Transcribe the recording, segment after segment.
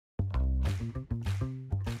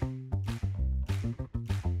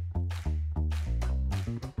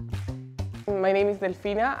My name is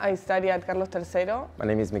Delfina. I study at Carlos III. My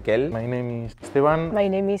name is Miquel. My name is Esteban. My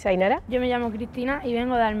name is Ainara. Yo me llamo Cristina y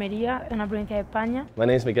vengo de Almería, una provincia de España. My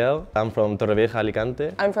name is Miguel. I'm from Torrevieja,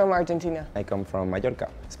 Alicante. I'm from Argentina. I come from Mallorca,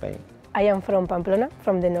 Spain. I am from Pamplona,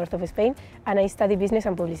 from the north of Spain, and I study business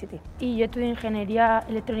and publicity. Y yo estudio Ingeniería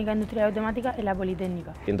Electrónica Industrial y Automática en la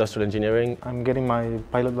Politécnica. Industrial Engineering. I'm getting my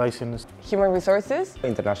pilot license. Human Resources.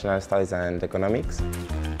 International Studies and Economics.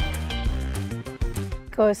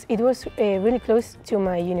 Because it was really close to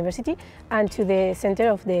my university and to the center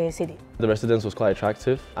of the city. The residence was quite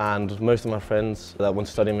attractive, and most of my friends that want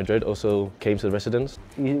to study in Madrid also came to the residence.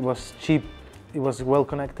 It was cheap, it was well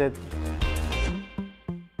connected.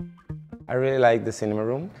 I really like the cinema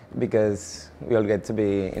room because we all get to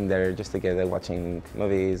be in there just together watching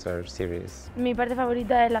movies or series. Mi parte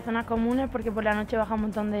favorita es las zonas comunes porque por la noche baja un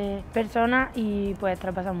montón de personas y pues te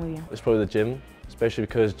la pasas muy bien. It's probably the gym, especially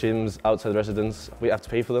because gyms outside the residence, we have to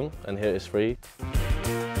pay for them, and here it's free.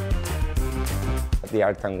 The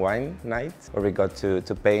art and wine night, where we got to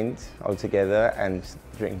paint all together and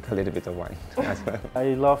drink a little bit of wine as well.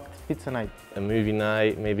 I loved pizza night. A movie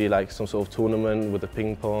night, maybe like some sort of tournament with a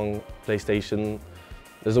ping pong, PlayStation.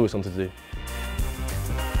 There's always something to do.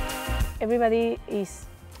 Everybody is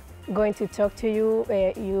going to talk to you.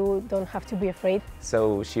 You don't have to be afraid.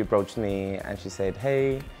 So she approached me and she said,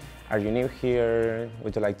 "Hey, are you new here?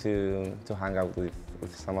 Would you like to hang out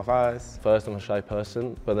with some of us?" First, I'm a shy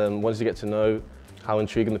person, but then once you get to know how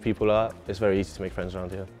intriguing the people are, it's very easy to make friends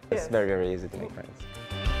around here. It's very, very easy to make friends.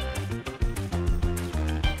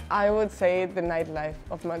 I would say the nightlife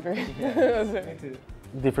of Madrid.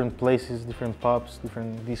 Different places, different pubs,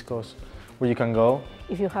 different discos where you can go.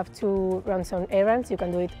 If you have to run some errands, you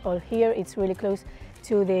can do it all here. It's really close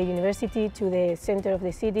to the university, to the center of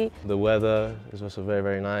the city. The weather is also very,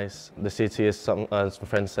 very nice. The city is, as my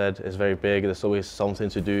friend said, is very big. There's always something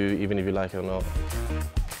to do, even if you like it or not.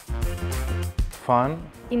 Fun.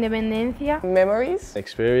 Independencia. Memories.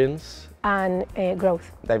 Experience. And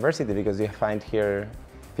growth. Diversity, because you find here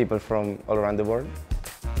people from all around the world.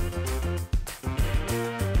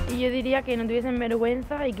 Y yo diría que no tuviesen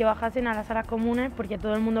vergüenza y que bajasen a las salas comunes porque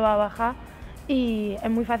todo el mundo va a bajar y es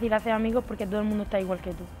muy fácil hacer amigos porque todo el mundo está igual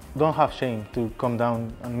que tú. Don't have shame to come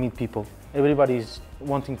down and meet people. Everybody's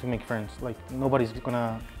wanting to make friends. Like nobody's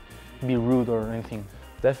gonna be rude or anything.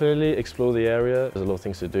 Definitely explore the area. There's a lot of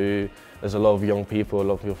things to do. There's a lot of young people, a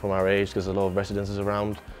lot of people from our age, because there's a lot of residences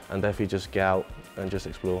around, and definitely just get out and just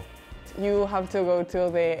explore. You have to go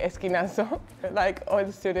to the esquinazo, like all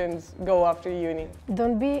the students go after uni.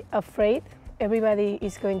 Don't be afraid. Everybody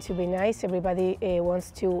is going to be nice. Everybody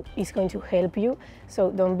is going to help you.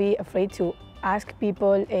 So don't be afraid to ask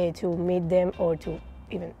people to meet them or to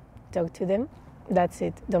even talk to them. That's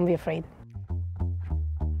it. Don't be afraid.